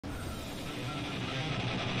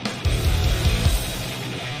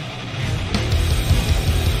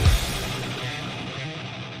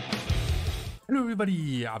Hello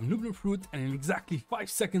everybody, I'm NOOB-NOOB-FRUIT, and in exactly 5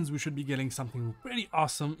 seconds we should be getting something pretty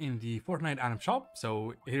awesome in the Fortnite item shop.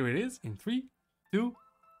 So here it is in 3, 2,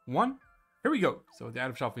 1, here we go. So the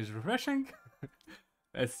item shop is refreshing.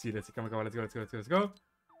 Let's see, come on, let's go.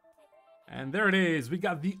 And there it is, we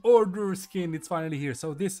got the Order skin, it's finally here.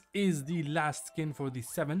 So this is the last skin for the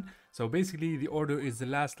 7. So basically the Order is the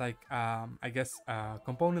last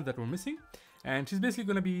component that we're missing. And she's basically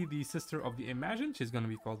going to be the sister of the Imagine. She's going to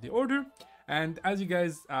be called the Order. And as you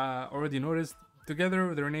guys already noticed,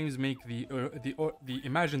 together their names make the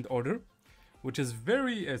Imagined Order, which is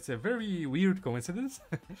it's a very weird coincidence.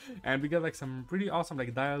 And we got like some pretty awesome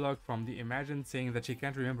like dialogue from the Imagine saying that she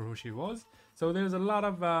can't remember who she was. So there's a lot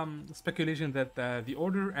of speculation that the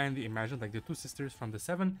Order and the Imagine, like the two sisters from the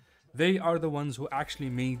 7, they are the ones who actually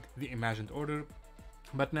made the Imagined Order.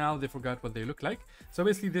 But now they forgot what they look like. So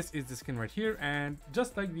basically this is the skin right here, and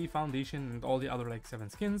just like the foundation and all the other like 7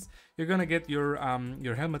 skins, you're gonna get your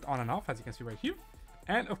helmet on and off, as you can see right here.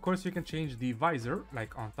 And of course you can change the visor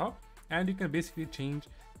like on top, and you can basically change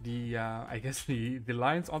the the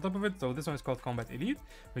lines on top of it. So this one is called Combat Elite.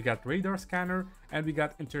 We got Radar Scanner, and we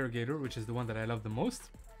got Interrogator, which is the one that I love the most.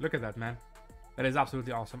 Look at that, man. That is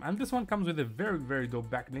absolutely awesome. And this one comes with a very dope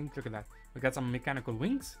backlink. Look at that. We got some mechanical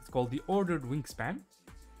wings. It's called the Ordered Wingspan.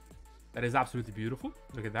 That is absolutely beautiful.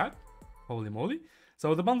 Look at that. Holy moly.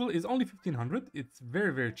 So the bundle is only 1500. It's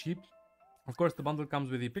very cheap. Of course, the bundle comes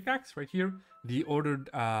with the pickaxe right here. The Ordered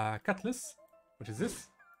Cutlass, which is this.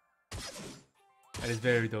 That is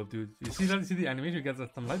very dope, dude. You see that? You see the animation? You get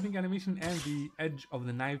some lightning animation, and the edge of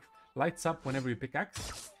the knife lights up whenever you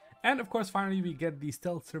pickaxe. And of course, finally, we get the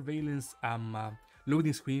Stealth Surveillance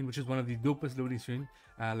loading screen, which is one of the dopest loading screen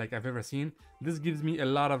like I've ever seen. This gives me a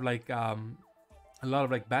lot of like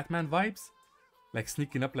Batman vibes, like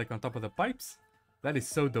sneaking up like on top of the pipes. That is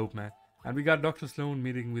so dope, man. And we got Dr. Sloan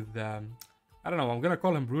meeting with I don't know, I'm gonna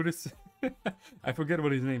call him Brutus. I forget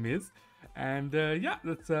what his name is. And yeah,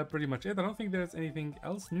 that's pretty much it. I don't think there's anything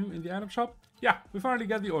else new in the item shop. Yeah, we finally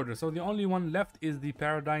got the Order. So the only one left is the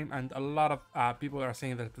Paradigm, and a lot of people are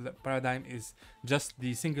saying that the Paradigm is just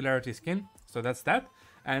the Singularity skin. So that's that.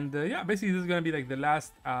 And yeah, basically this is gonna be like the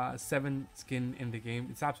last 7 skin in the game.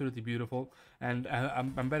 It's absolutely beautiful, and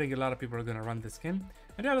I'm betting a lot of people are gonna run this skin.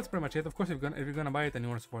 And yeah, that's pretty much it. Of course, if you're gonna buy it and you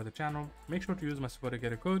want to support the channel, make sure to use my supporter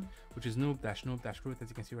getter code, which is noob-noob-fruit, as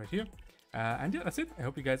you can see right here. And yeah, that's it. I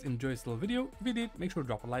hope you guys enjoyed this little video. If you did, make sure to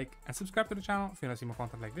drop a like and subscribe to the channel if you want to see more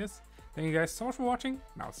content like this. Thank you guys so much for watching,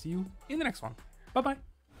 and I'll see you in the next one. Bye bye.